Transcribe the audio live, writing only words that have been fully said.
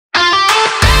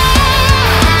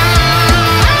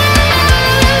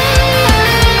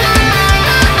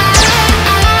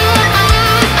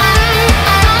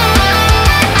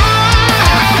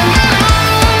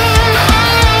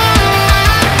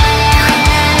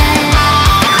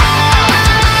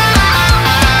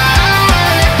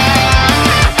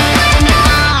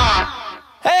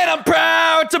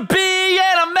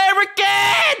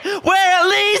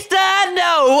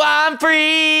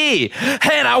me.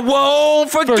 And I won't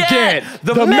forget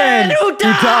the men who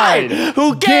died,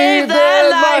 who gave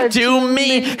their life to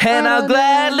me. And I'll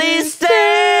gladly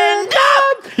stand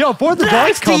up. Yo, 4th of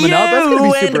July's coming up. That's going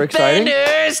to be super exciting.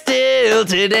 Still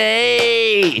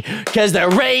today, cause there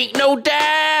ain't no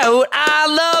doubt I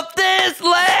love this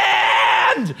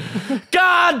land.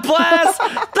 God bless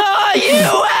the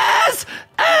USA.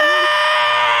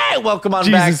 Welcome on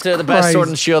back to the best Sword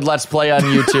and Shield Let's Play on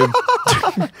YouTube.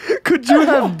 Could you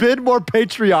have been more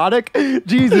patriotic?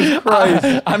 Jesus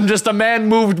Christ. I'm just a man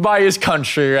moved by his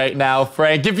country right now,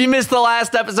 Frank. If you missed the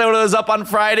last episode, it was up on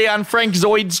Friday on Frank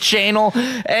Zoid's channel.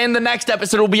 And the next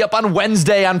episode will be up on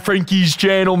Wednesday on Frankie's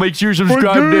channel. Make sure you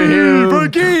subscribe to him.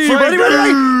 Frankie!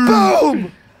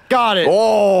 Boom! Got it.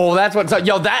 Oh, that's what's up.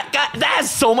 Yo, that has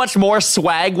so much more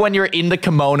swag when you're in the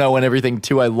kimono and everything,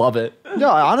 too. I love it. No,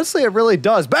 honestly, it really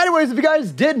does. But anyways, if you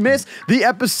guys did miss the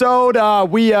episode,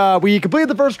 we completed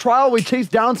the first trial. We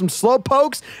chased down some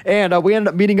slowpokes, and we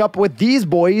ended up meeting up with these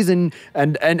boys and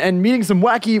meeting some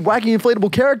wacky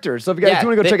inflatable characters. So if you guys do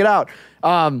want to go check it out,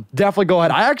 definitely go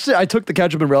ahead. I took the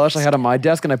ketchup and relish I had on my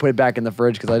desk and I put it back in the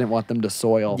fridge because I didn't want them to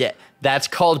soil. Yeah, that's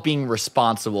called being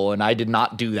responsible, and I did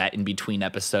not do that in between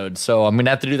episodes. So I'm gonna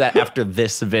have to do that after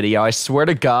this video. I swear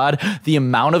to God, the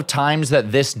amount of times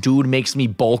that this dude makes me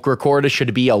bulk record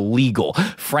should be illegal.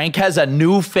 Frank has a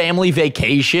new family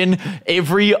vacation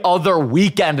every other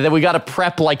weekend that we gotta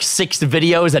prep like 6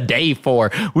 videos a day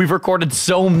for. We've recorded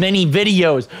so many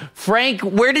videos. Frank,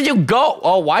 where did you go?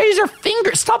 Oh, why is your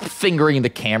finger? Stop fingering the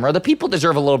camera. The people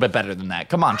deserve a little bit better than that.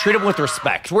 Come on, treat them with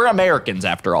respect. We're Americans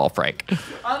after all, Frank.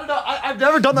 I don't know. I've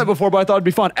never done that before, but I thought it'd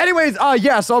be fun. Anyways,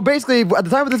 yeah, so basically, at the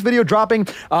time of this video dropping,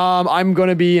 I'm going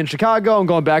to be in Chicago. I'm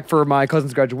going back for my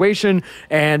cousin's graduation,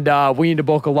 and we need to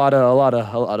bulk a lot of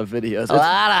videos. A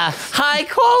lot of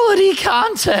high-quality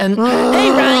content.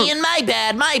 Hey, Ryan,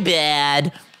 my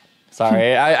bad.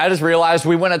 Sorry, I just realized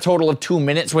we went a total of 2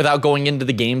 minutes without going into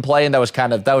the gameplay, and that was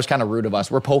kind of rude of us.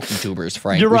 We're PokeTubers,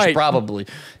 Frank. You're right. We should probably,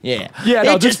 yeah.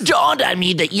 No, it just dawned on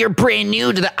me that you're brand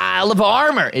new to the Isle of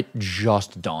Armor. It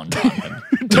just dawned on him.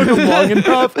 Took him long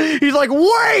enough. He's like,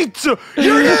 wait,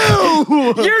 you're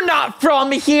new. You're not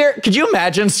from here. Could you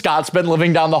imagine Scott's been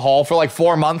living down the hall for like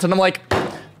 4 months, and I'm like,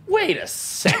 wait a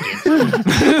second.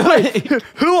 Wait,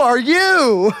 who are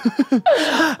you?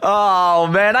 Oh,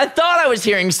 man, I thought I was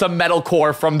hearing some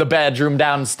metalcore from the bedroom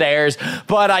downstairs,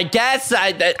 but I guess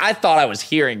I thought I was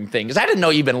hearing things. I didn't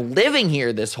know you've been living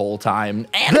here this whole time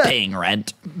and paying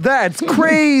rent. That's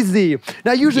crazy.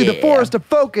 Now, usually the Forest of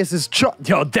Focus is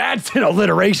yo, that's an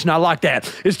alliteration. I like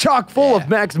that. It's chock full of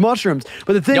max mushrooms.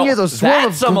 But the thing is, a swarm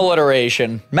of some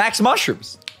alliteration. Max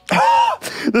mushrooms.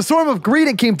 The swarm of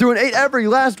greeting came through and ate every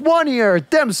last one here.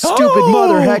 Them stupid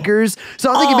mother heckers.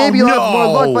 So I'm thinking maybe you'll have more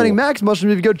luck finding max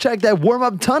mushrooms if you go check that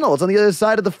warm-up tunnel. It's on the other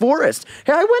side of the forest.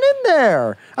 Hey, I went in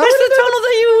there. That's the tunnel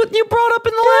that you brought up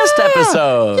in the last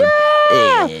episode.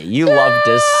 Yeah. You love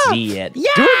to see it.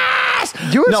 Yes!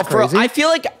 No, crazy. I feel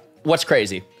like, what's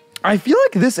crazy? I feel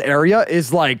like this area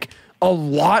is like a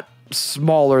lot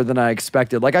smaller than I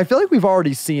expected. Like, I feel like we've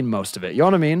already seen most of it. You know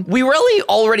what I mean? We really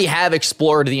already have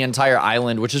explored the entire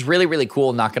island, which is really, really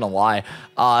cool, not gonna lie.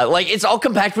 Like, it's all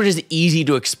compact, which is easy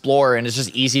to explore, and it's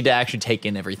just easy to actually take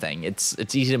in everything.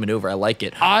 It's easy to maneuver. I like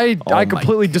it. I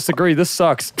completely disagree. This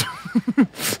sucks.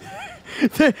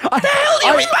 What the hell do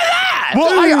you mean by that?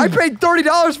 Well, I paid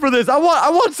 $30 for this. I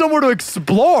want somewhere to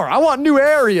explore. I want new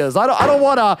areas. I don't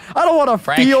want a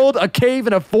field, a cave,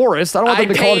 and a forest. I don't want them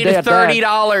to call it a day at that. I paid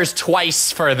 $30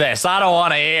 twice for this. I don't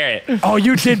want to hear it. Oh,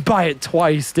 you did buy it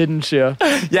twice, didn't you?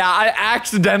 Yeah, I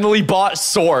accidentally bought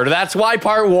sword. That's why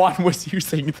part 1 was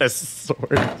using this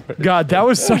sword. God, that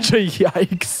was such a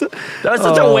yikes. That was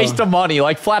such a waste of money.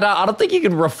 Like, flat out, I don't think you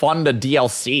can refund a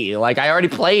DLC. Like, I already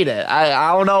played it.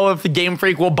 I don't know if the Game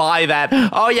Freak will buy that.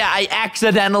 Oh yeah, I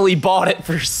accidentally bought it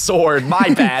for sword.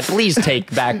 My bad. Please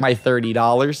take back my $30.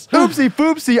 Oopsie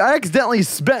foopsie, I accidentally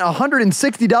spent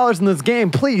 $160 in this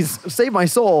game. Please save my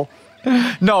soul.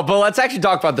 No, but let's actually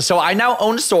talk about this. So I now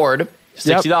own a sword.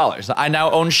 $60. Yep. I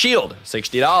now own shield.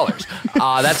 $60.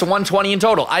 That's $120 in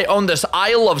total. I own this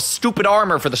Isle of Stupid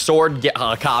Armor for the sword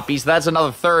copy, so that's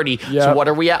another $30. Yep. So what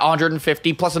are we at?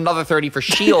 $150 plus another $30 for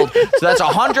shield. So that's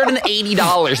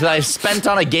 $180 that I spent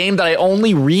on a game that I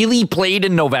only really played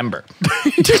in November.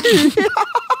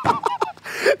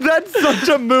 That's such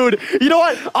a mood. You know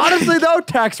what? Honestly, though,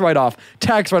 tax write-off.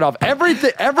 Tax write-off. Every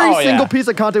single piece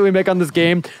of content we make on this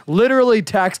game, literally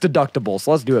tax deductible.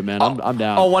 So let's do it, man. I'm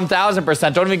down. Oh,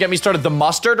 1,000%. Don't even get me started. The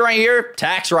mustard right here,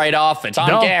 tax write-off. It's on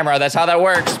camera. That's how that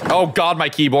works. Oh, God, my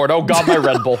keyboard. Oh, God, my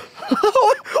Red Bull. You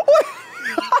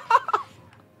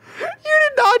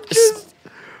did not just...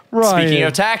 Speaking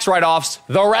of tax write-offs,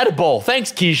 the Red Bull.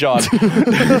 Thanks, Keyshawn.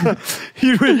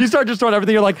 You start just throwing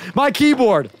everything. You're like, my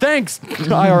keyboard. Thanks,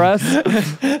 IRS.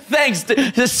 Thanks.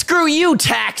 Screw you,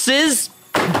 taxes.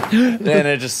 And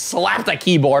it just slapped the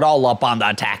keyboard all up on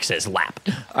the taxes lap.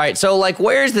 All right, so like,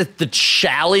 where's the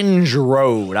challenge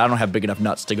road? I don't have big enough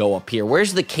nuts to go up here.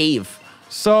 Where's the cave?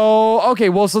 So, okay,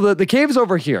 well, so the cave's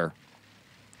over here.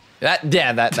 That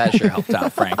sure helped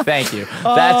out, Frank. Thank you.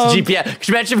 That's GPS. Could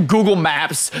you imagine if Google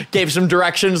Maps gave some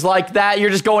directions like that? You're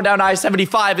just going down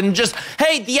I-75 and just,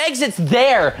 hey, the exit's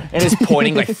there. And it's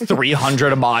pointing like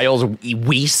 300 miles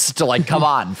west. Like, come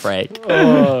on, Frank.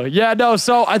 Yeah, no,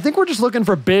 so I think we're just looking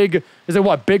for big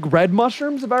red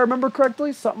mushrooms, if I remember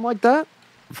correctly? Something like that?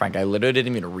 Frank, I literally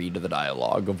didn't even read the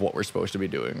dialogue of what we're supposed to be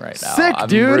doing right now. Sick,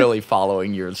 dude. I'm really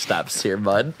following your steps here,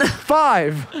 bud.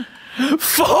 5,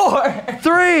 4,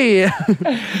 3,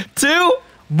 2,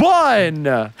 1,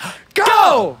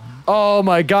 go! Oh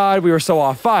my God, we were so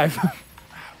off. 5.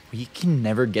 We can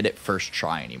never get it first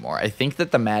try anymore. I think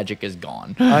that the magic is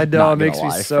gone. I know, it makes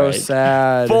me so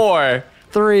sad. 4,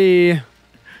 3,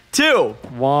 2,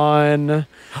 1,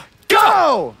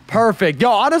 go! Perfect. Yo,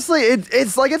 honestly,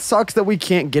 it's like it sucks that we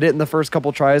can't get it in the first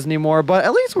couple tries anymore, but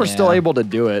at least we're still able to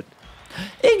do it.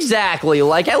 Exactly.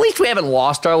 Like, at least we haven't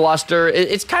lost our luster.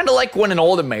 It's kind of like when an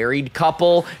old married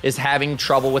couple is having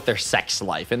trouble with their sex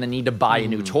life and they need to buy a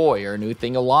new toy or a new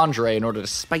thing of lingerie in order to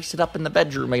spice it up in the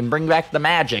bedroom and bring back the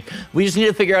magic. We just need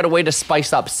to figure out a way to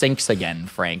spice up sinks again,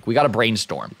 Frank. We got to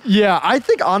brainstorm. Yeah, I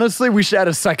think, honestly, we should add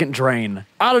a second drain.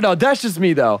 I don't know. That's just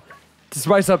me, though. To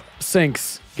spice up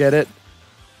sinks. Get it?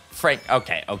 Frank,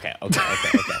 okay.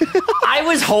 I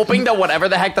was hoping that whatever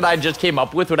the heck that I just came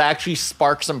up with would actually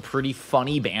spark some pretty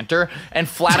funny banter, and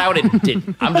flat out it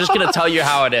didn't. I'm just gonna tell you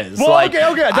how it is. Well, like,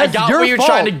 okay. That's I got your what you're fault.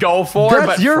 trying to go for, That's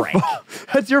but your Frank. fault.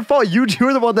 That's your fault. You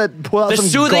were the one that pulled out The some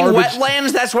soothing garbage.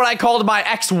 wetlands, that's what I called my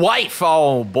ex-wife.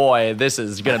 Oh boy, this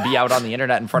is gonna be out on the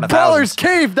internet in front of Brawler's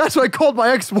thousands. Cave, that's what I called my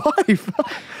ex-wife.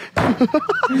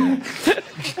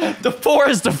 The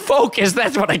Forest of Focus,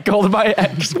 that's what I called my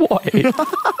ex-wife.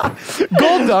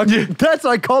 Gold Duck, that's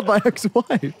what I called my ex-wife.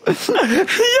 Yo,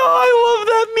 I love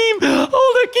that meme.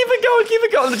 Hold it, keep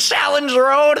it going. The Challenge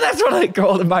Road, that's what I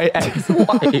called my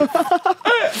ex-wife.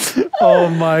 Oh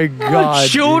my God.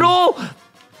 Choodle?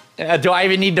 Do I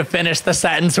even need to finish the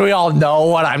sentence? We all know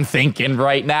what I'm thinking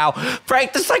right now.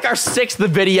 Frank, this is like our 6th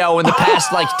video in the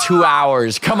past like 2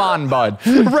 hours. Come on, bud.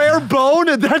 Rare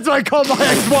bone, that's what I called my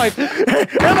ex-wife.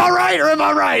 Am I right or am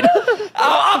I right?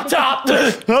 Oh, up top.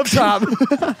 Up top.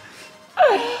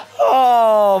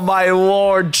 Oh, my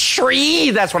lord.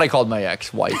 Tree. That's what I called my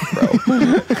ex-wife, bro.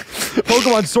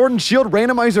 Pokemon Sword and Shield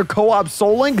randomizer co-op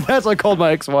Soul Link, that's what I called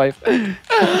my ex-wife. Oh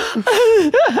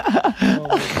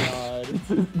my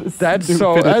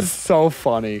God. That's so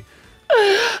funny.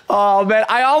 Oh, man,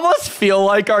 I almost feel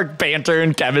like our banter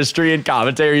and chemistry and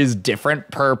commentary is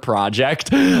different per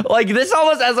project. Like, this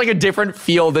almost has like a different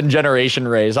feel than Generation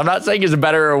Race. I'm not saying it's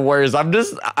better or worse. I'm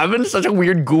in such a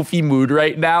weird, goofy mood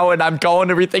right now, and I'm calling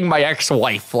everything my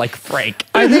ex-wife, like Frank.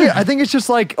 I think it's just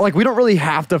like we don't really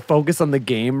have to focus on the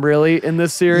game, really, in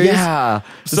this series. Yeah.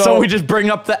 So we just bring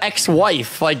up the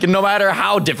ex-wife, like, no matter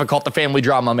how difficult the family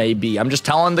drama may be. I'm just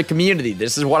telling the community,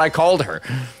 this is what I called her.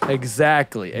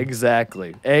 Exactly. Exactly.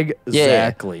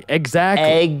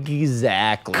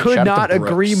 Could not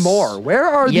agree more. Where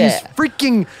are these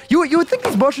freaking... You would think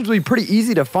these mushrooms would be pretty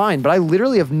easy to find, but I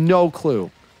literally have no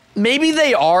clue. Maybe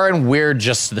they are, and we're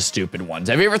just the stupid ones.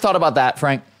 Have you ever thought about that,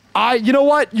 Frank? You know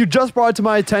what? You just brought it to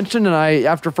my attention, and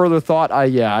after further thought, I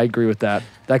agree with that.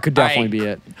 That could definitely be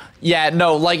it. Yeah,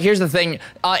 no, like, here's the thing.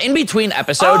 In between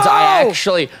episodes, I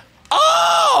actually...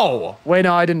 Oh! Wait,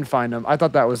 no, I didn't find them. I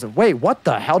thought that was... Wait, what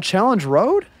the hell? Challenge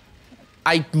Road?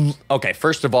 Okay,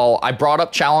 first of all, I brought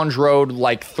up Challenge Road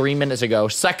like 3 minutes ago.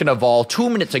 Second of all,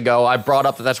 2 minutes ago, I brought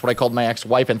up that that's what I called my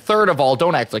ex-wife. And third of all,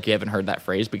 don't act like you haven't heard that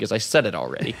phrase because I said it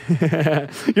already.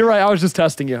 You're right. I was just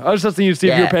testing you. I was testing you to see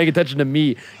if you were paying attention to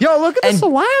me. Yo, look at this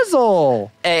Salazzle.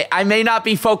 Hey, I may not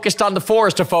be focused on the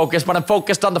Forest of Focus, but I'm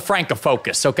focused on the Frank of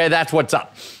Focus, okay? That's what's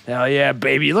up. Hell yeah,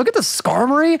 baby. Look at the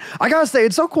Skarmory. I gotta say,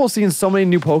 it's so cool seeing so many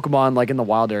new Pokemon like in the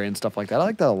wild area and stuff like that. I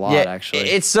like that a lot, actually.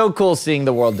 It's so cool seeing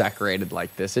the world decorated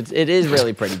like this. It is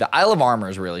really pretty. The Isle of Armor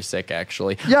is really sick,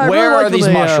 actually. Yeah, Where really are these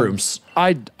mushrooms?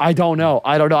 I don't know.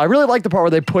 I don't know. I really like the part where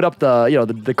they put up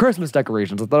the Christmas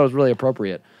decorations. I thought it was really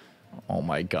appropriate. Oh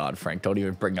my God, Frank, don't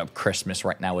even bring up Christmas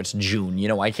right now. It's June. You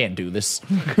know, I can't do this.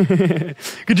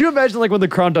 Could you imagine like when the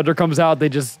Crown Tundra comes out, they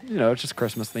just, it's just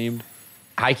Christmas themed?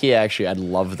 Hikey, actually, I'd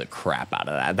love the crap out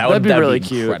of that. That'd be really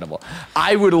cute. Incredible.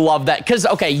 I would love that. Because,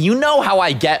 okay, you know how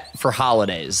I get for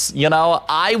holidays. You know,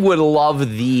 I would love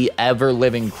the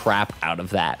ever-living crap out of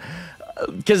that.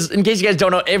 Because in case you guys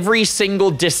don't know, every single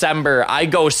December, I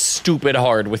go stupid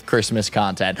hard with Christmas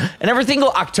content. And every single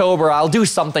October, I'll do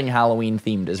something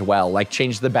Halloween-themed as well. Like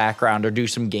change the background or do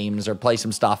some games or play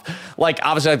some stuff. Like,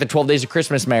 obviously, like the 12 Days of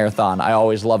Christmas marathon, I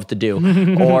always love to do.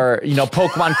 Or, you know,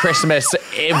 Pokemon Christmas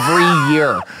every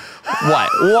year.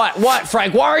 What,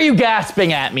 Frank? Why are you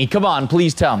gasping at me? Come on,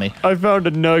 please tell me. I found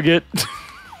a nugget.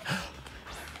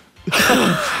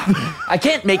 I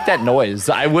can't make that noise.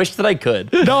 I wish that I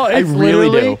could. No, I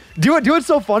really do. Do it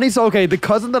so funny. So, okay, the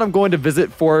cousin that I'm going to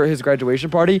visit for his graduation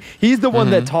party, he's the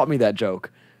one that taught me that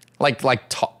joke.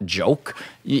 Joke?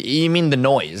 You mean the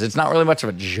noise? It's not really much of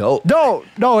a joke.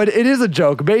 No, it is a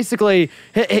joke. Basically,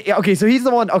 okay, so he's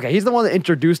the one. Okay, he's the one that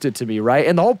introduced it to me, right?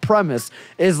 And the whole premise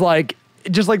is like,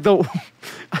 just like the.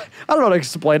 I don't know how to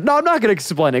explain it. No, I'm not gonna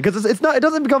explain it because it's not. It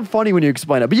doesn't become funny when you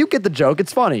explain it. But you get the joke.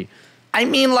 It's funny. I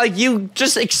mean, like, you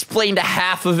just explained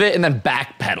half of it and then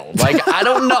backpedaled. Like, I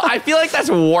don't know. I feel like that's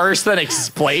worse than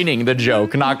explaining the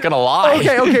joke, not gonna lie.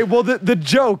 Okay. Well, the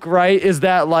joke, right, is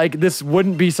that, like, this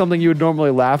wouldn't be something you would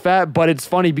normally laugh at, but it's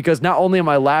funny because not only am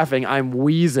I laughing, I'm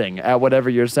wheezing at whatever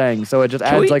you're saying. So it just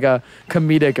adds, like, a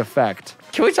comedic effect.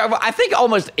 Can we talk about, I think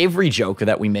almost every joke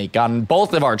that we make on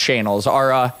both of our channels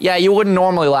are, yeah, you wouldn't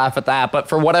normally laugh at that, but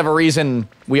for whatever reason,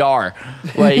 we are.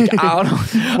 Like, I don't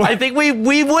know. I think we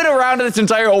went around this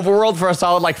entire overworld for a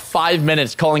solid, like, 5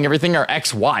 minutes calling everything our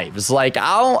ex-wives. Like,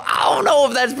 I don't know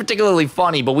if that's particularly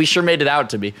funny, but we sure made it out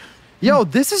to be. Yo,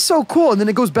 this is so cool. And then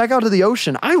it goes back out to the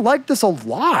ocean. I like this a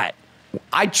lot.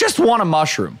 I just want a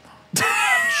mushroom.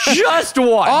 Just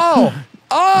one.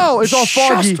 Oh, it's all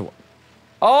foggy. Just one.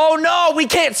 Oh no, we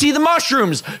can't see the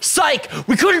mushrooms. Psych,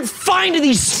 we couldn't find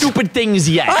these stupid things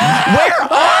yet. Where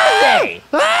are they?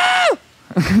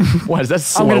 What is that,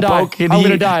 Slowpoke? I'm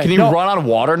gonna die. Can he run on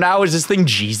water now? Is this thing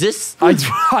Jesus?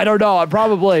 I don't know,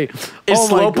 probably. Is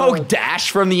Slowpoke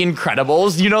Dash from The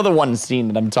Incredibles? You know the one scene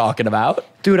that I'm talking about.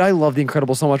 Dude, I love The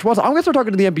Incredibles so much. Well, I'm gonna start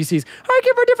talking to the NPCs. I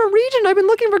came from a different region. I've been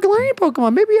looking for Galarian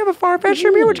Pokemon. Maybe you have a Farfetch'd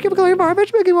from here. Would you give a Galarian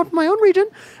Farfetch'd? Maybe one from my own region.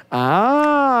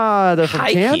 Ah, they're from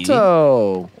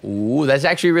Kanto. Ooh, that's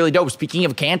actually really dope. Speaking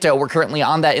of Kanto, we're currently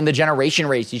on that in the Generation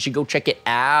Race. You should go check it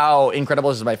out.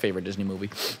 Incredibles is my favorite Disney movie.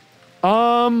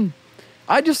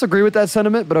 I disagree with that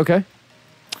sentiment, but okay.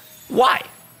 Why?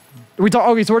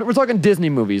 Okay, so we're talking Disney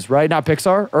movies, right? Not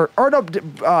Pixar? Or no,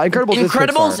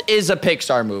 Incredibles is a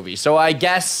Pixar movie, so I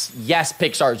guess, yes,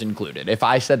 Pixar's included. If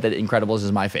I said that Incredibles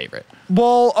is my favorite.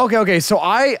 Well, okay, so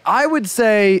I would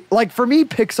say, like, for me,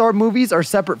 Pixar movies are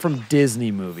separate from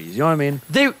Disney movies. You know what I mean?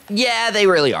 They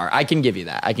really are. I can give you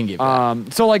that.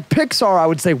 So, like, Pixar, I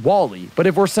would say WALL-E. But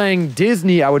if we're saying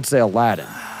Disney, I would say Aladdin.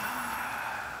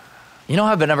 You know,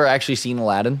 I've never actually seen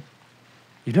Aladdin.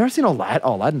 You've never seen Aladdin?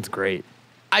 Oh, Aladdin's great.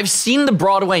 I've seen the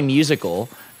Broadway musical,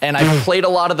 and I've played a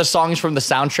lot of the songs from the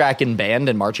soundtrack in band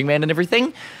and marching band and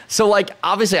everything. So, like,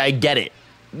 obviously I get it.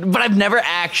 But I've never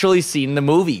actually seen the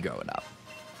movie growing up.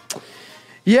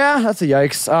 Yeah, that's a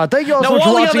yikes. Thank you all so much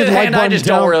for watching. On the other hand, I just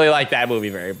don't really like that movie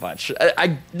very much.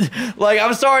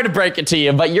 I'm sorry to break it to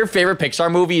you, but your favorite Pixar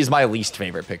movie is my least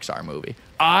favorite Pixar movie.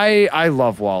 I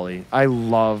love WALL-E. I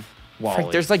love WALL-E.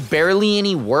 Frank, there's like barely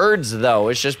any words though.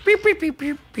 It's just beep beep beep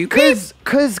beep beep. Cause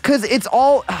it's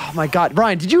all. Oh my God,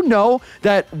 Ryan, did you know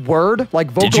that word,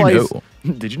 like vocalized?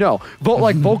 Did you know?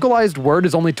 Like vocalized word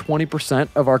is only 20%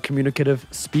 of our communicative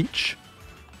speech.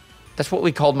 That's what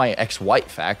we called my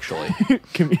ex-wife, actually.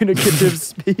 Communicative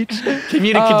speech.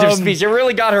 Communicative speech. It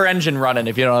really got her engine running,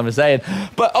 if you know what I'm saying.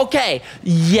 But okay,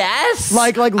 yes.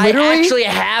 Like literally. I actually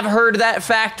have heard that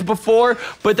fact before,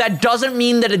 but that doesn't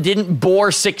mean that it didn't bore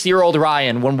 6-year-old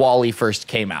Ryan when WALL-E first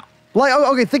came out. Like,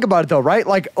 okay, think about it though, right?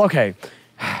 Like, okay.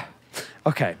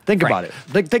 Okay, think about it.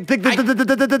 I'm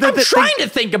trying to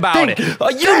think about it.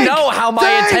 You know how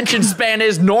my attention span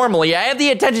is normally. I have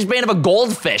the attention span of a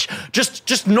goldfish,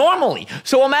 just normally.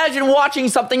 So imagine watching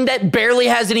something that barely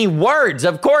has any words.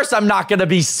 Of course, I'm not gonna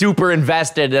be super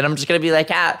invested, and I'm just gonna be like,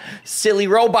 silly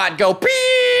robot, go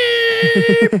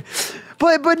beep.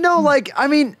 but no, like, I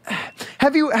mean,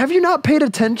 have you not paid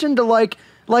attention to like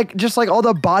just all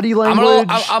the body language?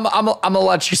 I'm gonna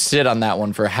let you sit on that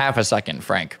one for half a second,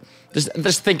 Frank.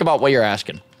 Just think about what you're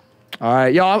asking. All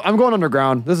right, yo, I'm going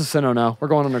underground. This is Sinnoh now. We're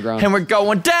going underground. And we're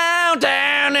going down,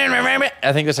 down, and remember.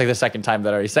 I think that's like the second time that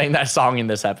I already sang that song in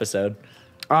this episode.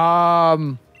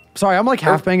 Sorry, I'm like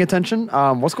half paying attention.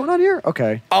 What's going on here?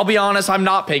 Okay. I'll be honest, I'm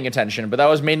not paying attention, but that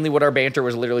was mainly what our banter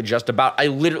was literally just about. I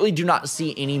literally do not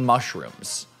see any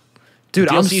mushrooms. Dude,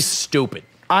 I'm stupid.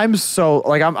 I'm so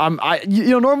like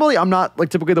normally I'm not like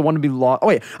typically the one to be lost. Oh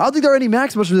wait, I don't think there are any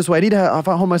max mushrooms this way. I need to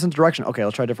hold my sense of direction. Okay,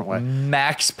 let's try a different way.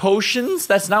 Max potions?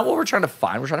 That's not what we're trying to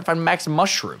find. We're trying to find max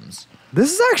mushrooms.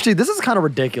 This is kind of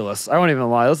ridiculous. I won't even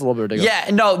lie. This is a little bit ridiculous.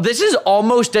 Yeah, no, this is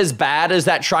almost as bad as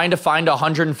that trying to find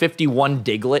 151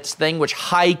 Diglets thing, which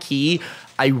high key,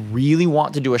 I really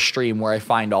want to do a stream where I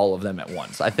find all of them at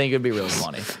once. I think it'd be really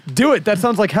funny. Do it. That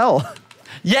sounds like hell.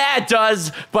 Yeah, it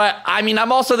does. But I mean,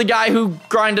 I'm also the guy who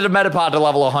grinded a Metapod to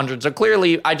level 100. So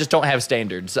clearly, I just don't have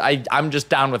standards. I'm just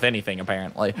down with anything,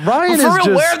 apparently. Ryan but for is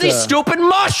real, where just, are these stupid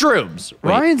mushrooms?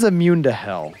 Wait. Ryan's immune to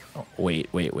hell. Wait.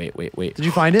 Did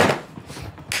you find it?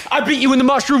 I beat you in the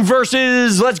mushroom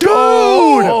versus. Let's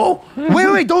go.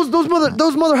 Wait.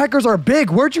 Those mother heckers are big.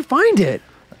 Where'd you find it?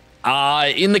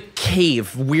 In the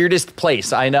cave. Weirdest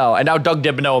place, I know. And now Doug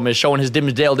Dimmadome is showing his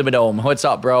Dimsdale Dimmadome. What's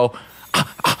up, bro?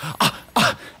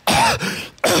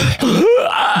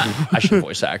 I should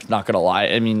voice act, not gonna lie.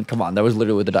 I mean, come on, that was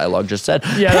literally what the dialogue just said.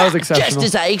 Yeah, that was exceptional.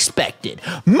 Just as I expected.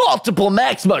 Multiple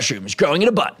max mushrooms growing in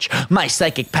a bunch. My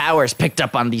psychic powers picked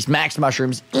up on these max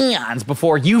mushrooms eons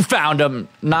before you found them.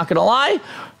 Not gonna lie,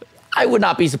 I would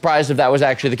not be surprised if that was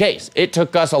actually the case. It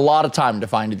took us a lot of time to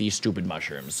find these stupid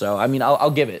mushrooms. So, I mean,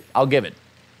 I'll give it. I'll give it.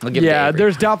 Yeah,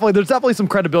 there's definitely some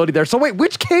credibility there. So wait,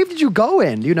 which cave did you go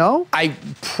in? Do you know? I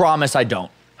promise I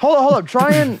don't. Hold up.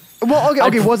 Try and... Well, okay,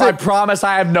 I promise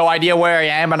I have no idea where I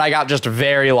am, and I got just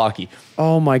very lucky.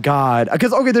 Oh, my God.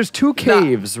 Because, okay, there's two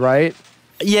caves, right?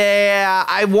 Yeah,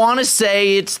 I want to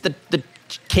say it's the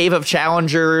Cave of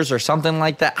Challengers or something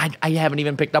like that. I haven't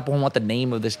even picked up on what the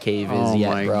name of this cave is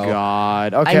yet, bro. Oh, my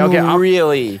God. Okay, I'm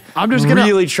just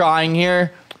really gonna, trying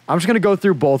here. I'm just going to go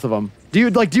through both of them. Do you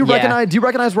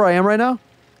recognize where I am right now?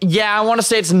 Yeah, I want to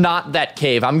say it's not that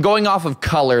cave. I'm going off of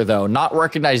color, though, not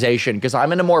recognition, because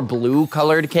I'm in a more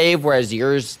blue-colored cave, whereas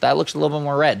yours, that looks a little bit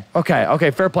more red.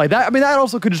 Okay, fair play. That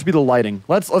also could just be the lighting.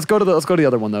 Let's go to the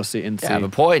other one though. See. You have a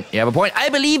point. I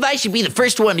believe I should be the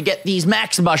first one to get these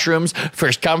max mushrooms.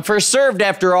 First come, first served.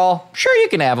 After all, sure you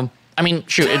can have them. I mean,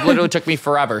 shoot, it literally took me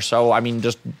forever. So I mean,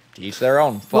 just each their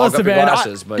own. Fog up your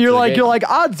glasses, but you're like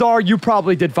odds are you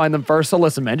probably did find them first. So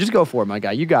listen, man, just go for it, my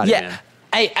guy. You got it, man.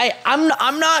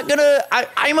 I'm not gonna.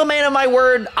 I'm a man of my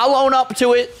word. I'll own up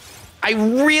to it. I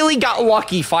really got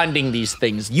lucky finding these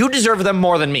things. You deserve them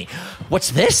more than me.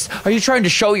 What's this? Are you trying to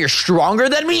show you're stronger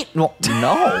than me? Well,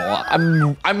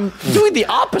 no, I'm doing the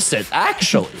opposite,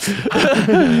 actually.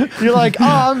 You're like,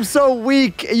 oh, I'm so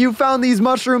weak. You found these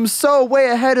mushrooms so way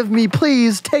ahead of me.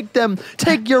 Please take them.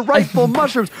 Take your rightful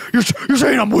mushrooms. You're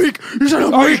saying I'm weak? You're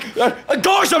saying I'm weak?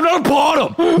 Gosh, I'm not a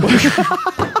bottom.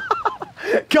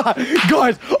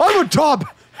 Guys, I'm a top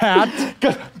hat.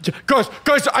 Guys,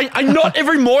 I nut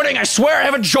every morning. I swear I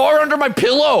have a jar under my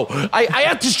pillow. I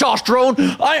have testosterone.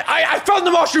 I found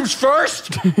the mushrooms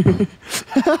first.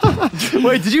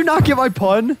 Wait, did you not get my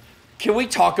pun? Can we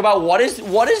talk about what is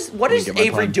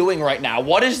Avery doing right now?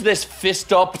 What is this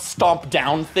fist up, stomp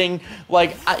down thing?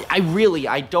 Like,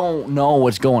 I don't know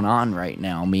what's going on right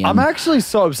now, man. I'm actually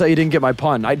so upset you didn't get my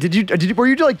pun. Were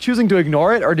you like choosing to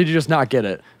ignore it, or did you just not get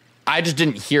it? I just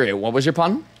didn't hear it. What was your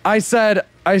pun? I said,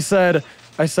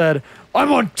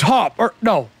 I'm on top, or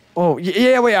no. Oh,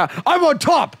 yeah. I'm on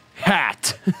top,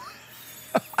 hat.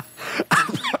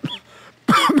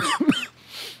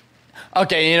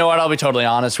 Okay, you know what? I'll be totally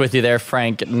honest with you there,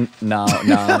 Frank. No.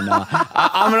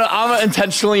 I'm gonna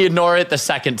intentionally ignore it the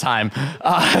second time.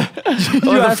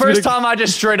 The first time I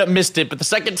just straight up missed it, but the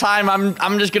second time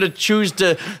I'm just gonna choose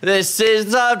to. This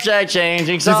is subject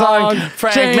changing song.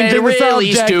 Frank made a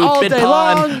really stupid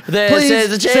pun. This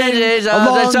is the changes of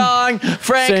the song.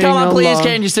 Frank, come on, please,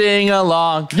 can you sing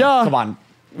along? Yeah. Come on.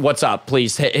 What's up?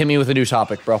 Please hit me with a new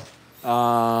topic, bro.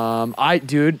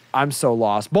 Dude, I'm so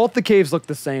lost. Both the caves look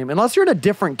the same, unless you're in a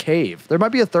different cave. There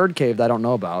might be a third cave that I don't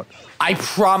know about. I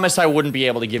promise I wouldn't be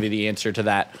able to give you the answer to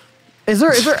that. Is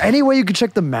there any way you could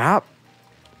check the map?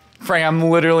 Frank, I'm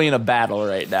literally in a battle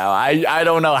right now. I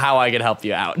don't know how I could help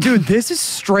you out. Dude, this is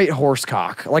straight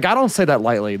horsecock. Like, I don't say that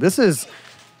lightly. This is,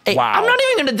 wow. I'm not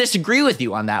even going to disagree with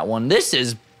you on that one. This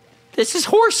is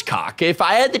horsecock. If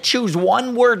I had to choose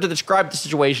one word to describe the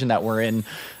situation that we're in,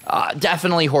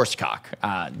 definitely horsecock,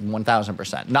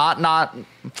 1000%.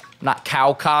 Not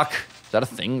cowcock. Is that a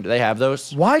thing? Do they have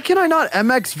those? Why can I not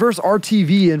MX versus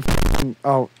RTV and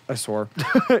oh, I swore.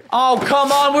 Oh,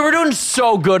 come on. We were doing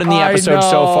so good in the episode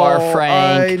so far,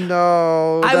 Frank. I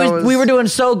know. We were doing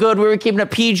so good. We were keeping it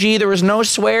PG. There was no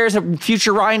swears.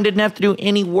 Future Ryan didn't have to do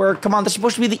any work. Come on. This is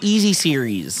supposed to be the easy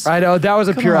series. I know. That was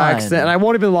a pure accident. And I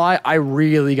won't even lie. I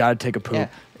really got to take a poop. Yeah.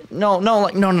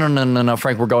 No,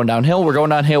 Frank, we're going downhill. We're going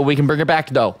downhill. We can bring it back,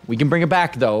 though.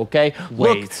 Okay?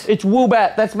 Wait. Look, it's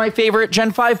Woobat. That's my favorite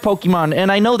Gen 5 Pokemon,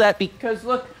 and I know that because,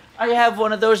 look, I have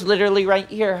one of those literally right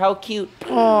here. How cute.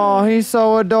 Oh, he's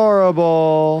so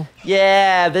adorable.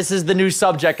 Yeah, this is the new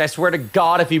subject. I swear to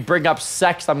God, if you bring up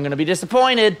sex, I'm gonna be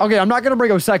disappointed. Okay, I'm not gonna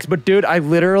bring up sex, but dude, I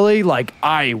literally, like,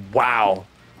 wow.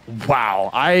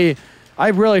 I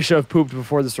really should have pooped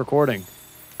before this recording.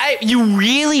 You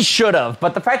really should have,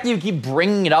 but the fact that you keep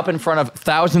bringing it up in front of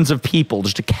thousands of people,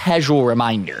 just a casual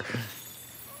reminder,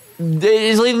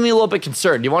 is leaving me a little bit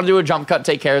concerned. Do you want to do a jump cut,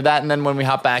 take care of that, and then when we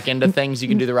hop back into things, you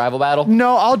can do the rival battle?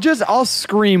 No, I'll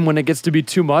scream when it gets to be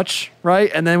too much, right?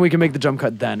 And then we can make the jump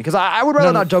cut then. Because I would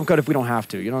rather not jump cut if we don't have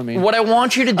to, you know what I mean? What I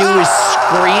want you to do is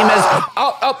scream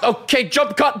okay,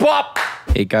 jump cut, bop!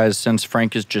 Hey guys, since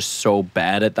Frank is just so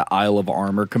bad at the Isle of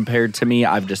Armor compared to me,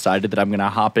 I've decided that I'm going to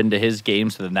hop into his game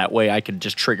so then that way I could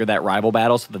just trigger that rival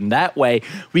battle. So then that way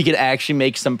we can actually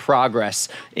make some progress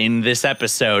in this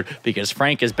episode because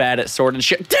Frank is bad at sword and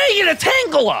shit. Dang it, a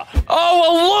Tangela! Oh,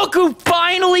 well, look who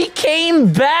finally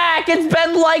came back! It's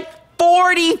been like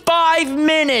 45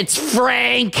 minutes,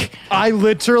 Frank! I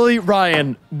literally,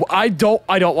 Ryan, I don't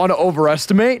want to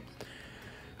overestimate.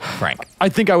 Frank. I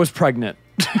think I was pregnant.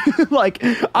 Like,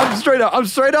 I'm straight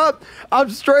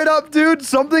up, dude.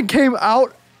 Something came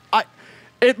out.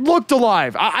 It looked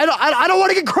alive. I don't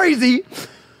want to get crazy.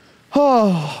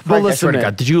 Oh, but Frank, listen, I swear to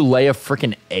God, did you lay a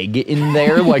freaking egg in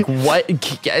there? Like, what?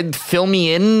 Fill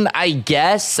me in, I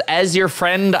guess. As your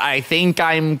friend, I think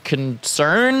I'm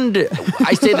concerned.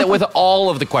 I say that with all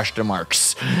of the question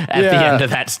marks at the end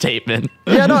of that statement.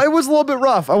 Yeah, no, it was a little bit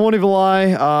rough. I won't even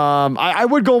lie. I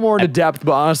would go more into depth,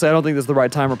 but honestly, I don't think this is the right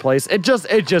time or place.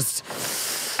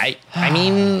 I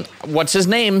mean, what's his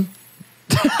name?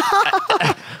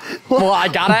 Well, I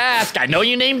gotta ask. I know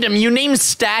you named him. You named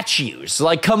statues.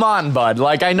 Like, come on, bud.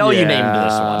 Like, I know you named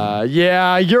this one.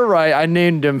 Yeah, you're right. I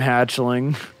named him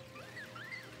Hatchling.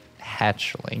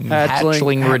 Hatchling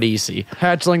Radisi.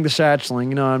 Hatchling the Shatchling,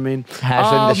 you know what I mean?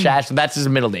 Hatchling the Shatchling, that's his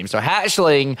middle name. So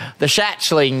Hatchling the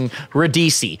Shatchling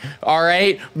Radisi. All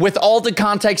right? With all the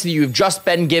context that you've just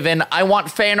been given, I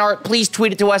want fan art. Please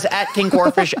tweet it to us at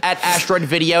KingCorphish, at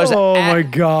AstroidVideos, at my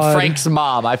God. Frank's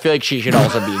mom. I feel like she should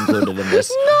also be included in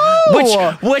this.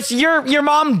 No! Which your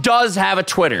mom does have a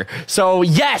Twitter. So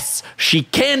yes, she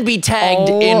can be tagged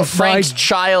in Frank's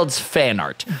child's fan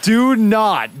art. Do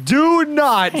not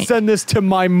send this to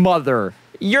my mother.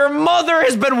 Your mother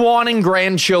has been wanting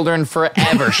grandchildren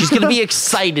forever. She's going to be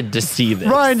excited to see this.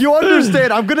 Ryan, you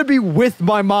understand, I'm going to be with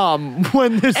my mom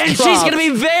when this drops. She's going to be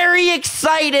very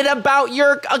excited about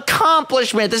your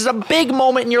accomplishment. This is a big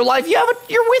moment in your life.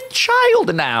 You're with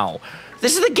child now.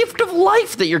 This is the gift of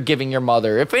life that you're giving your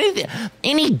mother. If anything,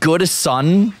 any good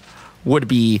son would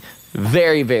be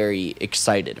very, very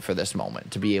excited for this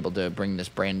moment to be able to bring this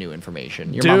brand new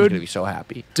information. Your mom's going to be so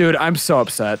happy. Dude, I'm so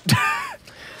upset.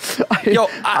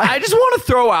 I just want to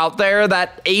throw out there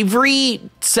that Avery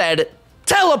said,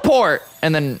 teleport,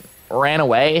 and then ran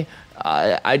away.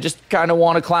 I just kind of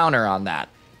want to clown her on that.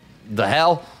 The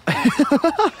hell?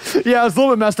 Yeah, it's a little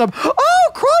bit messed up.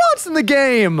 Oh, Crawdon's in the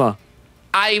game.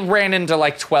 I ran into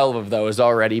like 12 of those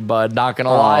already, bud. Not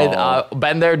gonna lie.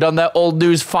 Been there, done that old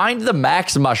news. Find the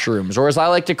Max mushrooms, or as I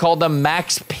like to call them,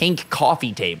 Max Pink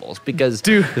coffee tables, because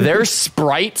their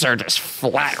sprites are just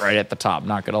flat right at the top.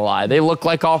 Not gonna lie. They look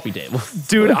like coffee tables.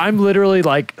 Dude, I'm literally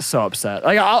like so upset.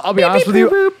 Like, I'll be honest with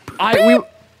you.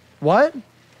 What?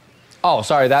 Oh,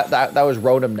 sorry. That was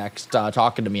Rotom next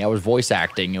talking to me. I was voice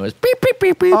acting. It was beep, beep,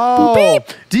 beep, beep, beep.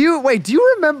 beep. Do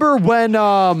you remember when,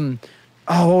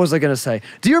 oh, what was I gonna say?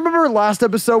 Do you remember last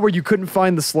episode where you couldn't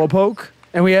find the Slowpoke?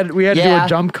 And we had to do a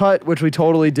jump cut, which we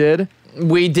totally did.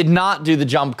 We did not do the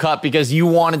jump cut because you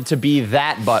wanted to be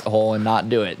that butthole and not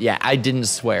do it. Yeah, I didn't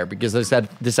swear because I said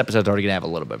this episode's already gonna have a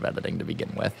little bit of editing to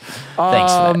begin with.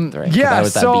 Thanks for that. Right? Yeah,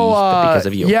 because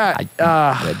of you. Yeah,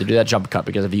 I had to do that jump cut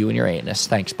because of you and your anus.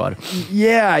 Thanks, bud.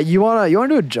 Yeah, you wanna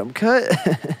do a jump cut?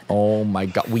 Oh my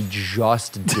God, we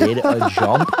just did a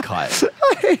jump cut.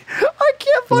 I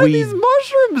can't find these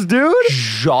mushrooms, dude.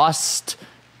 Just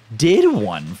did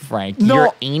one, Frank. No.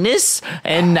 Your anus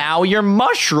and now your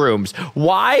mushrooms.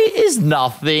 Why is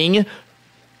nothing...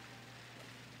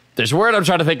 There's a word I'm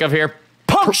trying to think of here.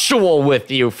 Punctual with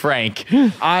you, Frank.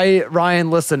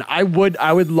 Ryan, listen, I would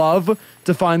love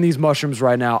to find these mushrooms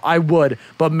right now. I would.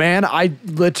 But man, I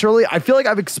feel like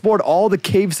I've explored all the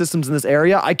cave systems in this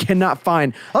area. I cannot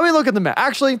find... Let me look at the map.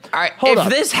 Actually, all right, if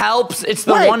this helps, it's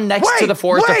the one next to the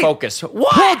forest of focus.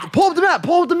 What? Pull up the map.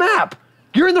 Pull up the map.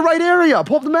 You're in the right area.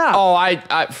 Pull up the map. Oh,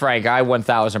 Frank, I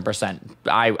 1000%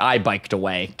 I biked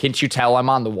away. Can't you tell I'm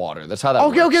on the water? That's how that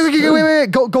Okay, works. okay,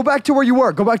 wait. Go back to where you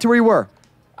were. Go back to where you were.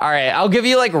 All right, I'll give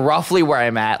you like roughly where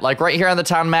I'm at. Like right here on the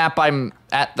town map, I'm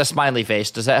at the smiley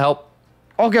face. Does that help?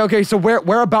 Okay. So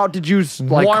where about did you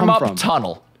like warm come up from?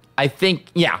 tunnel. I think,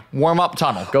 yeah, warm up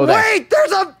tunnel. Go there. Wait,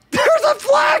 there's a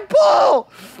flagpole.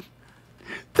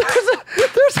 There's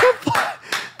a flag.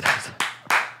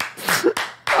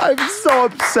 I'm so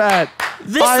upset.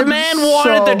 This man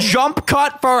wanted the jump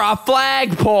cut for a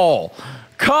flagpole.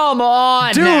 Come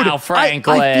on, dude, now,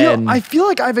 Franklin. I feel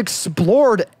like I've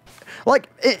explored. Like,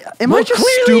 am I just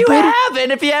clearly stupid? you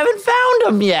haven't if you haven't found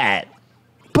him yet.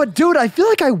 But dude, I feel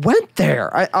like I went there.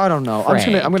 I don't know. Frank.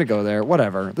 I'm gonna go there.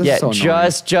 Whatever. This is so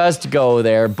annoying. just go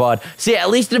there. But see, at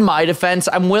least in my defense,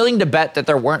 I'm willing to bet that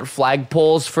there weren't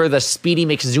flagpoles for the Speedy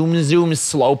McZoom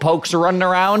slowpokes running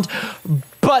around.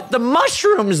 But the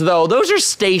mushrooms, though, those are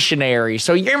stationary.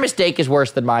 So your mistake is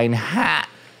worse than mine. Ha.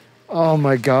 Oh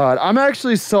my god, I'm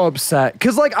actually so upset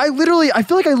because like I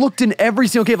feel like I looked in every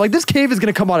single cave. Like this cave is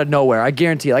gonna come out of nowhere. I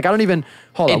guarantee. Like I don't even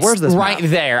hold on. Where's this right map?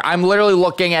 there? I'm literally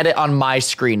looking at it on my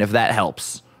screen. If that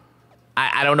helps,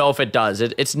 I don't know if it does.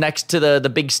 It's next to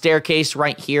the big staircase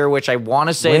right here, which I want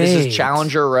to say this is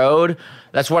Challenger Road.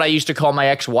 That's what I used to call my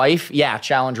ex-wife. Yeah,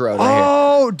 Challenger Road. Right here.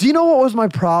 Oh, do you know what was my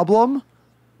problem?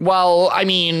 Well, I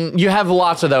mean, you have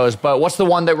lots of those, but what's the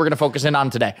one that we're going to focus in on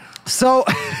today? So,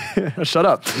 shut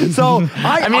up. So,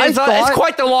 I mean, it's thought,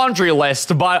 quite the laundry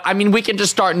list, but I mean, we can just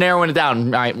start narrowing it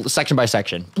down, all right, section by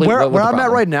section. Please, where I'm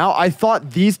at right now, I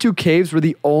thought these two caves were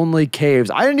the only caves.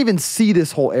 I didn't even see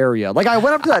this whole area. Like, I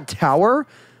went up to that tower,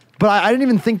 but I didn't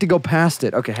even think to go past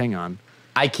it. Okay, hang on.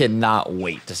 I cannot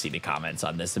wait to see the comments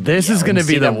on this video. This is going to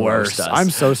be the worst. I'm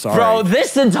so sorry. Bro,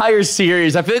 this entire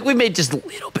series, I feel like we made just a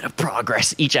little bit of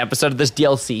progress each episode of this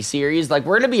DLC series. Like,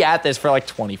 we're going to be at this for like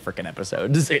 20 freaking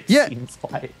episodes, it seems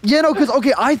like. Yeah, no, because,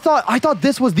 okay, I thought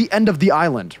this was the end of the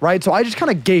island, right? So I just kind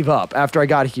of gave up after I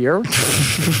got here.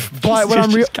 But what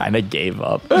I'm kind of gave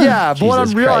up. Yeah, but what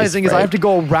I'm realizing is I have to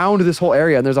go around this whole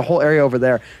area, and there's a whole area over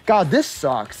there. God, this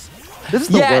sucks. This is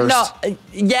the worst.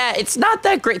 Yeah, it's not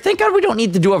that great. Thank God we don't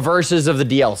need to do a versus of the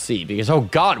DLC because, oh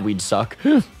God, we'd suck.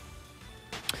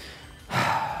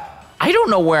 I don't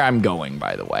know where I'm going,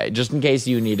 by the way, just in case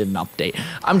you needed an update.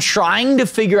 I'm trying to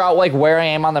figure out like where I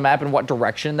am on the map and what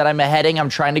direction that I'm heading. I'm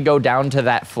trying to go down to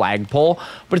that flagpole,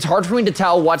 but it's hard for me to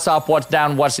tell what's up, what's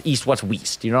down, what's east, what's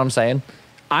west. You know what I'm saying?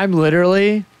 I'm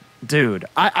literally, dude,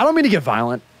 I don't mean to get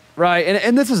violent, right?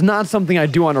 And this is not something I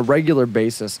do on a regular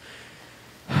basis.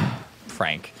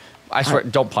 Frank, I swear,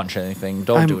 don't punch anything.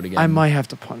 Don't do it again. I might have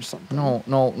to punch something.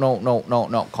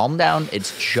 No. Calm down.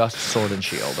 It's just Sword and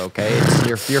Shield, okay?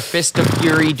 It's your fist of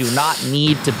fury do not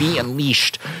need to be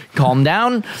unleashed. Calm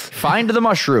down. Find the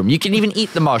mushroom. You can even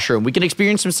eat the mushroom. We can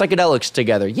experience some psychedelics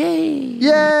together. Yay!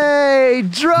 Yay!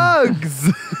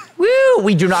 Drugs! Woo!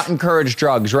 We do not encourage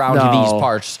drugs around these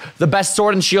parts. The best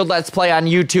Sword and Shield Let's Play on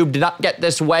YouTube did not get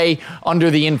this way under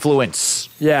the influence.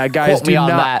 Yeah, guys, do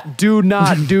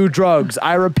not do drugs.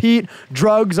 I repeat,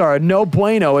 drugs are a no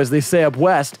bueno, as they say up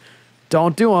west.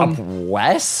 Don't do them. Up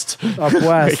west? Up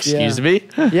west. Excuse me?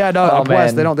 Yeah, no, up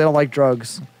west. They don't like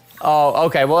drugs. Oh,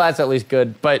 okay. Well, that's at least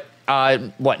good. But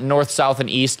what, north, south,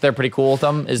 and east? They're pretty cool with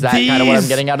them. Is that kind of what I'm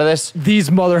getting out of this? These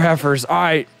mother heifers. All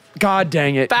right. God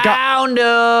dang it. Found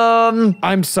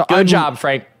him. Good job,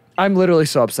 Frank. I'm literally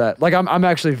so upset. Like, I'm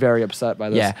actually very upset by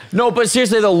this. Yeah. No, but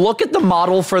seriously, though, look at the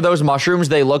model for those mushrooms.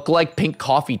 They look like pink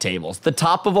coffee tables. The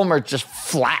top of them are just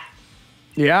flat.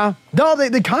 Yeah. No,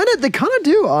 they kind of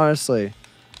do, honestly.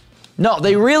 No,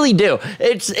 they really do.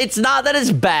 It's not that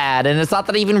it's bad, and it's not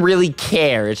that I even really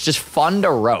care. It's just fun to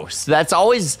roast. That's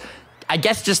always, I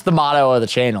guess, just the motto of the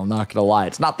channel, not gonna lie.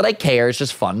 It's not that I care, it's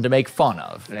just fun to make fun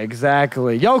of.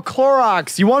 Exactly. Yo,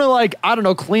 Clorox, you wanna, like, I don't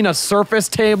know, clean a surface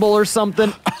table or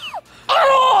something?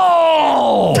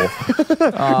 Oh!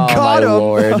 My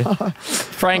Lord.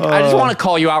 Frank, I just want to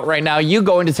call you out right now. You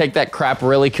going to take that crap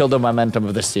really killed the momentum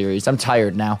of the series. I'm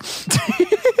tired now.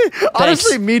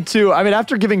 Honestly, me too. I mean,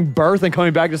 after giving birth and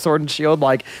coming back to Sword and Shield,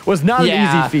 like, was not an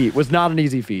easy feat. Was not an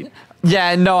easy feat.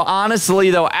 Yeah, no,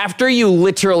 honestly, though, after you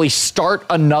literally start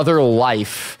another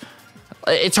life,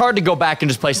 it's hard to go back and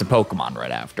just play some Pokemon right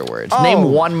afterwards. Oh.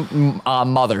 Name one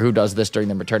mother who does this during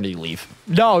their maternity leave.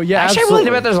 No, yeah, actually,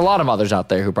 absolutely. I bet there's a lot of mothers out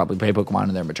there who probably play Pokemon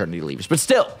in their maternity leaves. But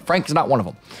still, Frank's not one of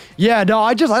them. Yeah, no,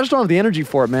 I just don't have the energy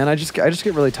for it, man. I just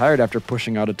get really tired after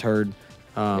pushing out a turd.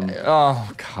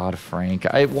 Oh God, Frank!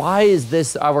 Why is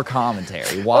this our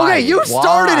commentary? Why? Okay, you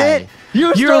started it.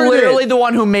 You're literally the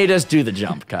one who made us do the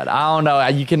jump cut. I don't know.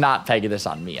 You cannot peg this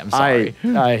on me. I'm sorry.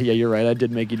 Yeah, you're right. I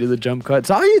did make you do the jump cut.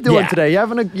 So how are you doing today? You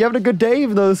having a good day?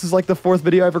 Even though this is like the 4th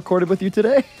video I've recorded with you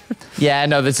today. Yeah,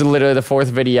 no, this is literally the 4th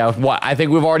video. What? I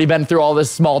think we've already been through all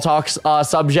this small talk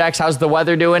subjects. How's the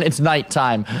weather doing? It's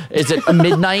nighttime. Is it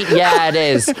midnight? Yeah, it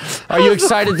is. Are you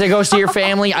excited to go see your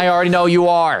family? I already know you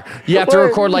are. You have to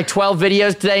record like 12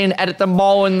 videos today and edit them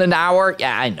all in an hour.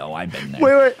 Yeah, I know. I've been there.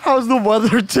 Wait. How's the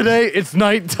weather today? It's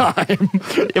nighttime.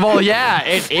 Well, yeah,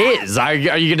 it is. Are you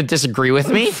going to disagree with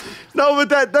me? No,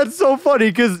 but that's so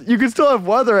funny because you can still have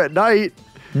weather at night.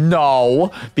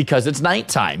 No, because it's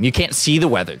nighttime. You can't see the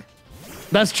weather.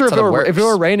 That's true. If it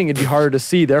were raining, it'd be harder to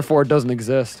see. Therefore, it doesn't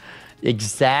exist.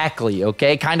 Exactly.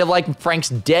 Okay. Kind of like Frank's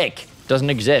dick doesn't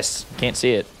exist. Can't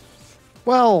see it.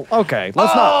 Well, okay.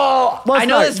 I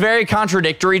know that's very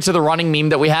contradictory to the running meme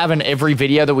that we have in every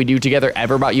video that we do together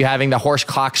ever about you having the horse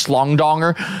cock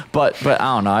slongdonger, but I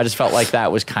don't know. I just felt like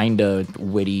that was kind of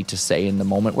witty to say in the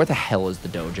moment. Where the hell is the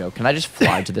dojo? Can I just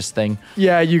fly to this thing?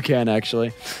 Yeah, you can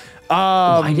actually.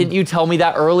 Why didn't you tell me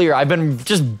that earlier? I've been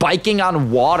just biking on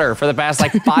water for the past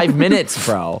like 5 minutes,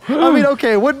 bro. I mean,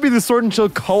 okay, it wouldn't be the Sword and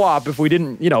Shield co-op if we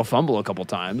didn't, fumble a couple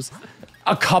times.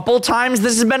 A couple times?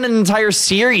 This has been an entire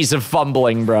series of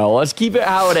fumbling, bro. Let's keep it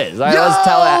how it is. All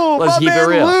right, let's keep it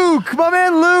real. My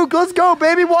man Luke, let's go,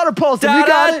 baby. Water pulse. You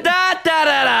got it.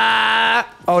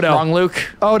 Oh no. Wrong Luke.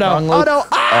 Oh no. Wrong Luke. Oh no.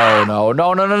 Ah! Oh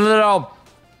no.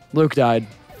 Luke died.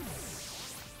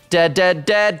 Dead.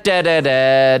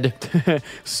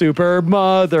 Super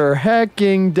mother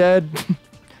hecking dead.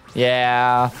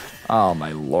 Yeah. Oh,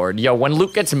 my Lord. Yo, when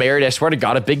Luke gets married, I swear to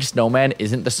God, a big snowman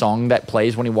isn't the song that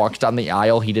plays when he walks down the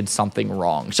aisle. He did something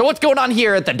wrong. So what's going on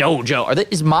here at the dojo?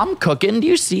 Is Mom cooking? Do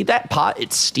you see that pot?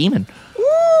 It's steaming.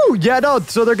 Ooh, yeah, no.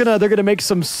 So they're gonna make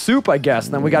some soup, I guess.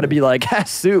 And then we got to be like,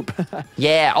 soup.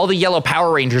 Yeah, all the yellow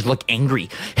Power Rangers look angry.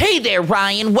 Hey there,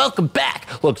 Ryan. Welcome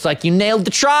back. Looks like you nailed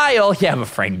the trial. Yeah, but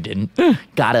Frank didn't.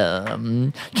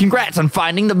 Congrats on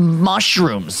finding the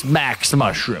mushrooms, Max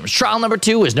mushrooms. Trial number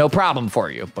 2 is no problem for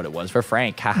you, but it was for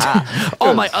Frank. Haha.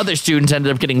 All my other students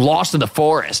ended up getting lost in the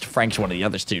forest. Frank's one of the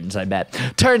other students, I bet.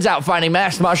 Turns out finding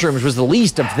Max mushrooms was the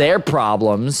least of their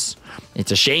problems.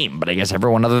 It's a shame, but I guess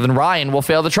everyone other than Ryan will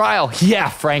fail the trial. Yeah,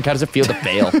 Frank, how does it feel to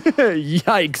fail?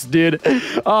 Yikes, dude.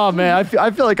 Oh, man,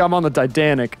 I feel like I'm on the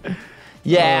Titanic.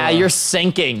 Yeah, you're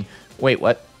sinking. Wait,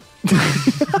 what?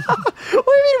 What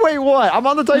do you mean, wait, what? I'm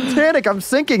on the Titanic. I'm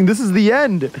sinking. This is the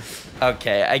end.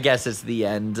 Okay, I guess it's the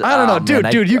end. I don't know,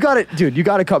 dude. You got it, dude. You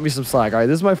got to cut me some slack. All right,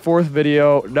 this is my 4th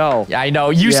video. No. Yeah, I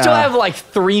know. You still have like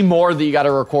 3 more that you got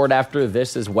to record after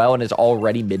this as well, and it's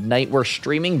already midnight. We're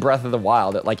streaming Breath of the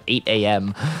Wild at like 8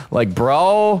 a.m. Like,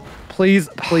 bro. Please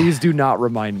do not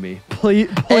remind me. Please.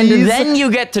 And then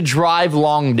you get to drive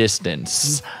long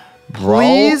distance.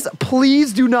 Bro.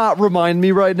 Please do not remind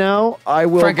me right now. I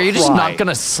will Frank, are you cry. just not going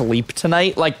to sleep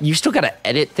tonight? Like, you still got to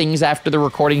edit things after the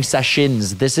recording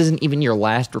sessions. This isn't even your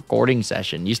last recording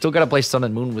session. You still got to play Sun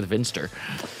and Moon with Vinster.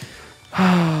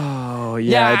 Oh,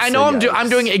 yeah, I know I'm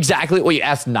doing exactly what you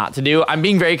asked not to do. I'm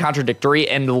being very contradictory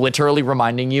and literally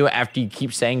reminding you after you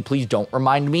keep saying, please don't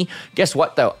remind me. Guess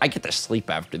what, though? I get to sleep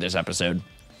after this episode.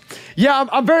 Yeah,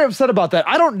 I'm very upset about that.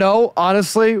 I don't know,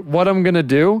 honestly, what I'm going to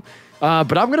do.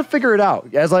 But I'm going to figure it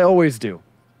out, as I always do.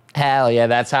 Hell yeah,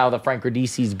 that's how the Frank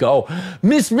DCs go.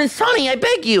 Miss Honey, I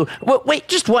beg you. Wait,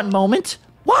 just one moment.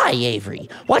 Why, Avery?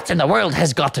 What in the world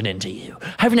has gotten into you?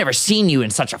 I've never seen you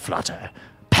in such a flutter.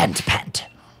 Pant.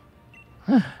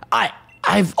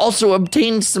 I've also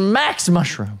obtained some Max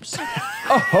mushrooms.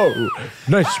 Oh,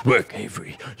 nice work,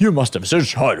 Avery. You must have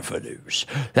searched hard for those.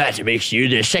 That makes you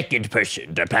the 2nd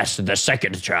person to pass the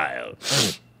 2nd trial.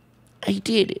 I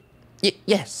did it.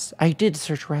 Yes, I did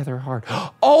search rather hard.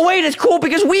 Oh, wait, it's cool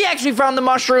because we actually found the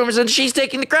mushrooms and she's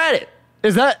taking the credit.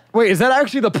 Is that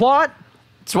actually the plot?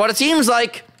 It's what it seems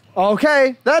like.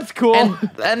 Okay, that's cool.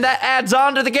 And that adds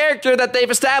on to the character that they've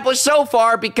established so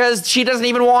far because she doesn't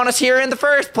even want us here in the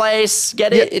first place.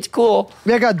 Get it? Yeah. It's cool.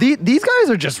 Yeah, God, these guys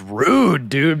are just rude,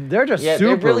 dude. They're just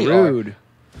super really rude. Are.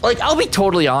 Like, I'll be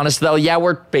totally honest, though. Yeah,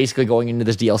 we're basically going into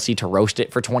this DLC to roast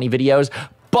it for 20 videos,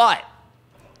 but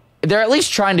they're at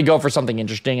least trying to go for something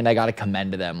interesting, and I gotta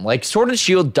commend them. Like, Sword and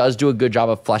Shield does do a good job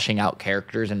of fleshing out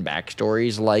characters and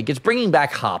backstories. Like, it's bringing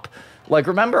back Hop. Like,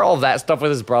 remember all that stuff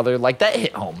with his brother? Like, that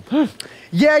hit home.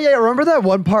 Yeah. Remember that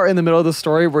one part in the middle of the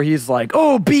story where he's like,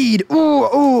 "Oh, bead, ooh,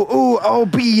 oh,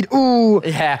 bead, ooh."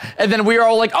 Yeah, and then we were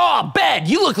all like, "Oh, bed,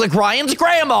 you look like Ryan's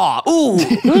grandma." Ooh.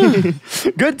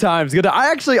 Good times. Good.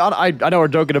 I know we're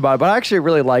joking about it, but I actually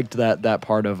really liked that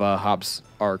part of Hop's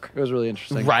arc. It was really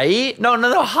interesting. Right?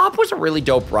 No. Hop was a really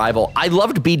dope rival. I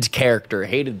loved Bede's character.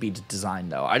 Hated Bede's design,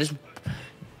 though.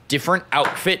 Different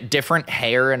outfit, different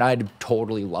hair, and I'd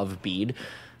totally love Bede.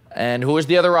 And who was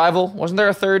the other rival? Wasn't there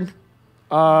a third?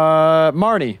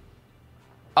 Marnie.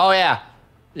 Oh, yeah.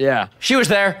 Yeah. She was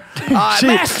there.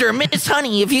 Master, Miss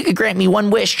Honey, if you could grant me one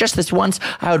wish just this once,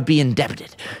 I would be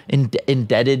indebted. I'm going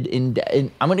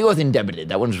to go with indebted.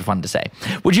 That one's fun to say.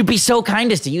 Would you be so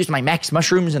kind as to use my max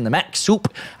mushrooms in the max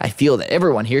soup? I feel that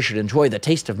everyone here should enjoy the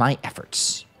taste of my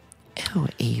efforts. Oh,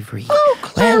 Avery. Oh,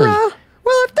 Clara.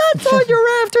 Well, if that's all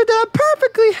you're after, then I'm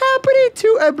perfectly happy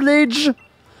to oblige.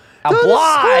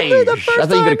 Oblige! The first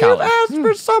time you've asked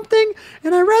for something,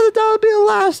 and I rather that would be the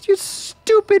last, you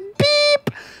stupid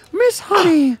beep! Miss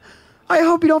Honey, I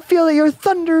hope you don't feel that your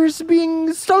thunder's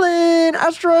being stolen,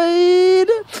 Asteroid.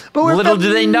 But little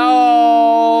do they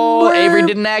know, Avery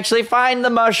didn't actually find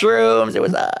the mushrooms. It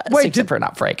was us. Wait, except for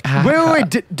not Frank.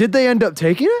 Wait. Did they end up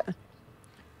taking it?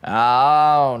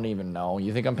 I don't even know.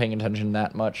 You think I'm paying attention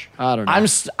that much? I don't know.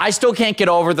 I still can't get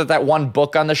over that one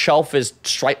book on the shelf is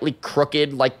slightly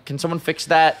crooked. Like, can someone fix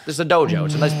that? There's a dojo.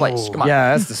 It's a nice place. Come on.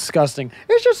 Yeah, that's disgusting.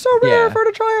 It's just so rare for her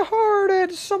to try hard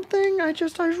at something. I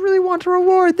really want to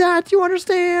reward that. You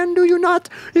understand? Do you not?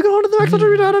 You can hold it the next.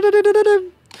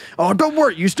 Oh, don't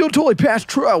worry. You still totally passed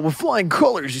trial with flying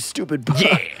colors, you stupid.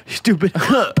 Yeah. Stupid.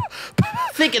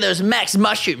 Think of those max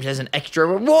mushrooms as an extra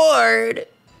reward.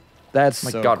 That's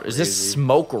my God, is this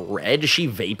smoke red? Is she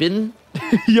vaping?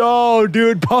 Yo,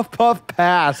 dude, puff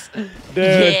pass. Dude.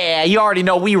 Yeah, you already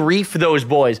know we reef those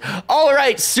boys. All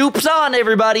right, soup's on,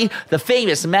 everybody. The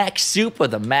famous max soup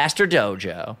of the Master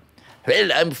Dojo.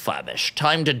 Well, I'm famished.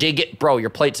 Time to dig it. Bro, your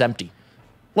plate's empty.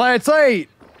 Let's eat.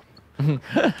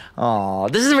 Aw,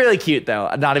 this is really cute, though.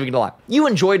 I'm not even gonna lie. You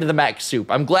enjoyed the max soup.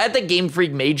 I'm glad that Game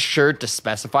Freak made sure to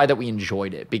specify that we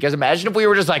enjoyed it. Because imagine if we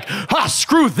were just like,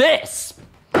 screw this.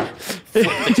 Flip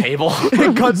the table.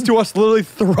 It cuts to us literally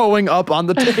throwing up on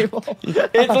the table.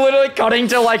 It's literally cutting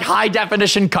to like high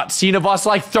definition cutscene of us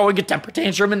like throwing a temper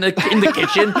tantrum in the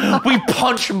kitchen. We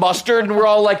punch Mustard and we're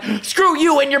all like, "Screw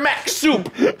you and your max soup."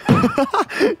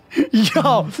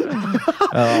 Yo.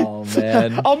 Oh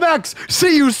man. Oh Max,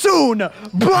 see you soon.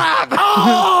 Blah.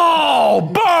 Oh,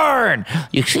 burn!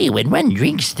 You see, when one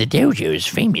drinks the dojo's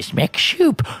famous max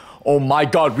soup, oh my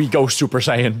God, we go Super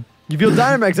Saiyan. You feel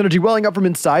Dynamax energy welling up from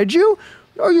inside you?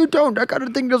 No, you don't. That kind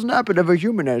of thing doesn't happen if a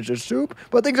human has a soup.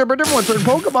 But things are different when certain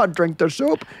Pokemon drink the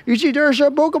soup. You see, there are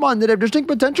some Pokemon that have distinct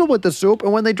potential with the soup,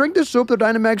 and when they drink the soup, their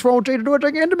Dynamax form will change into a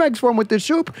Gigantamax form with this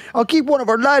soup. I'll keep one of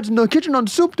our lads in the kitchen on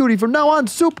soup duty from now on,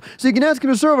 soup, so you can ask him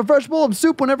to serve a fresh bowl of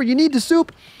soup whenever you need the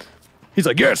soup. He's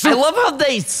like, yes. I love how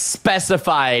they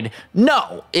specified,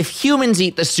 no, if humans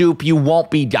eat the soup, you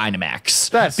won't be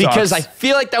Dynamax. That sucks. Because I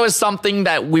feel like that was something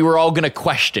that we were all going to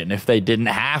question if they didn't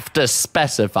have to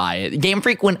specify it. Game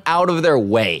Freak went out of their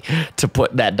way to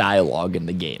put that dialogue in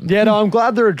the game. Yeah, no, I'm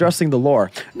glad they're addressing the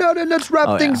lore. No, let's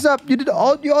wrap things up. You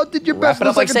all did your best. Wrap it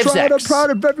up like safe sex. I'm proud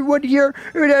of everyone here.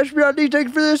 Thanks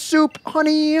for this soup,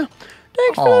 honey.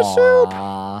 Thanks for the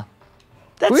soup.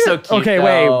 That's so cute. Okay,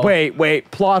 though.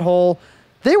 wait. Plot hole.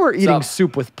 They were eating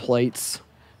soup with plates.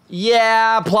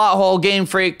 Yeah, plot hole. Game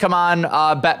Freak. Come on.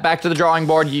 Back to the drawing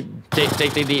board. You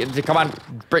come on.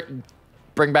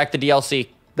 Bring back the DLC.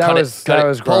 That was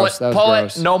gross. Pull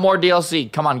it. No more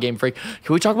DLC. Come on, Game Freak.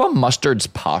 Can we talk about Mustard's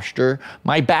posture?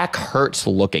 My back hurts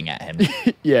looking at him.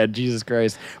 Yeah, Jesus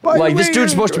Christ. Like, this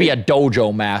dude's supposed to be a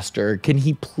dojo master. Can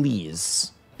he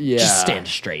please? Yeah. Just stand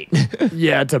straight.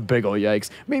 Yeah, it's a big ol'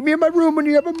 yikes. Meet me in my room when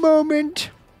you have a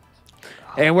moment.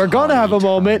 And we're gonna have a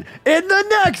moment in the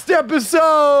next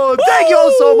episode. Thank you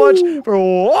all so much for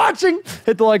watching.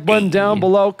 Hit the like button down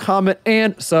below, comment,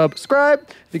 and subscribe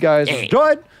if you guys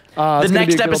enjoyed. The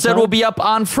next episode will be up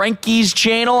on Frankie's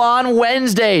channel on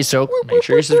Wednesday, so make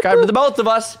sure you subscribe to the both of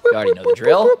us. You already know the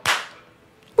drill.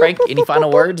 Frank, any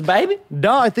final words, baby?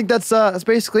 No, I think that's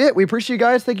basically it. We appreciate you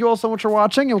guys. Thank you all so much for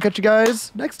watching, and we'll catch you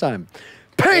guys next time.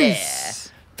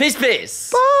 Peace! Yeah.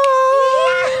 Peace. Bye!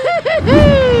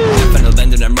 Final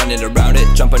landing, I'm running around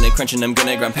it. Jumping and crunching, I'm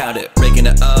gonna ground pound it. Breaking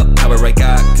it up, power I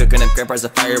got. Cooking up great bars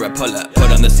of fire, I pull up. Put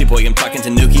on the sea boy, I'm talking to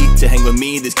Nuki. To hang with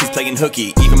me, this kid's playing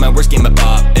hooky. Even my worst game, I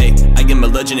bob. Hey, I am a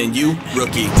legend and you,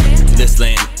 rookie. This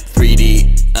land,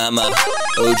 3D. I'm a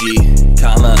OG,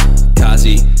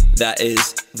 Kazi. That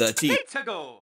is the T.